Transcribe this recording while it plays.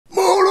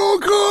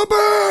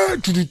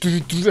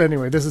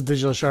Anyway, this is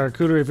Digital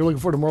Charcuterie. If you're looking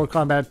forward to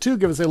Mortal Kombat 2,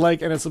 give us a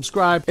like and a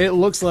subscribe. It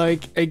looks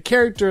like a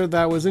character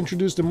that was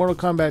introduced in Mortal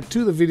Kombat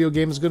 2, the video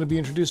game, is going to be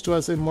introduced to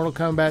us in Mortal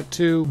Kombat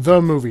 2,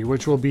 the movie,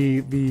 which will be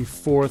the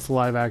 4th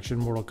live-action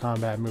Mortal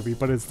Kombat movie,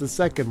 but it's the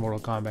 2nd Mortal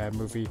Kombat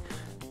movie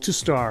to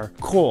star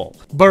Cole.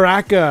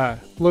 Baraka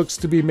looks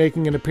to be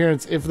making an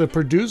appearance if the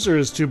producer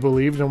is to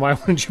believe, and why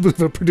wouldn't you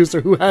believe a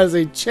producer who has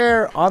a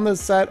chair on the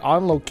set,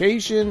 on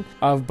location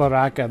of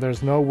Baraka?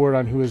 There's no word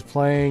on who is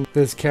playing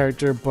this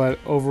character, but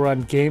over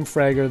on Game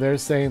Fragger, they're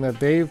saying that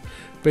they've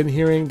been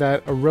hearing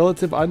that a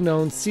relative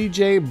unknown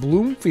CJ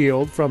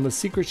Bloomfield from The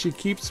Secret She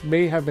Keeps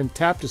may have been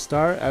tapped to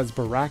star as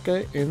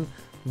Baraka in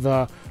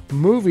the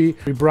movie.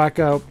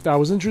 Baraka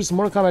was introduced in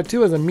Mortal Kombat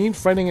 2 as a mean,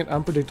 frightening, and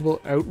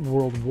unpredictable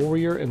outworld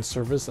warrior in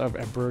service of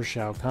Emperor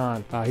Shao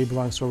Kahn. He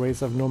belongs to a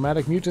race of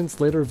nomadic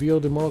mutants, later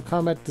revealed in Mortal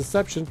Kombat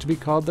Deception to be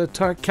called the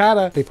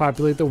Tarkata. They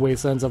populate the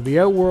wastelands of the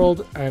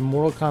outworld, and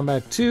Mortal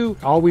Kombat 2,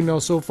 all we know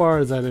so far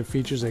is that it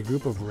features a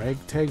group of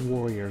ragtag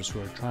warriors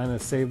who are trying to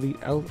save the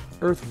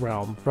Earth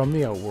realm from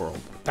the outworld.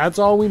 That's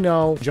all we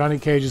know. Johnny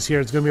Cage is here.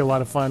 It's going to be a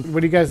lot of fun. What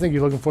do you guys think?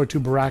 You're looking forward to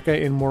Baraka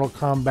in Mortal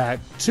Kombat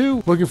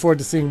 2? Looking forward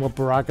to seeing what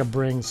Baraka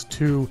brings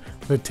to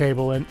the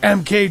table in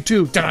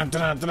MK2.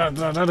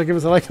 Give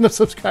us a like and a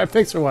subscribe.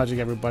 Thanks for watching,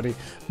 everybody.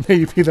 May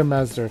you be the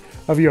master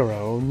of your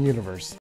own universe.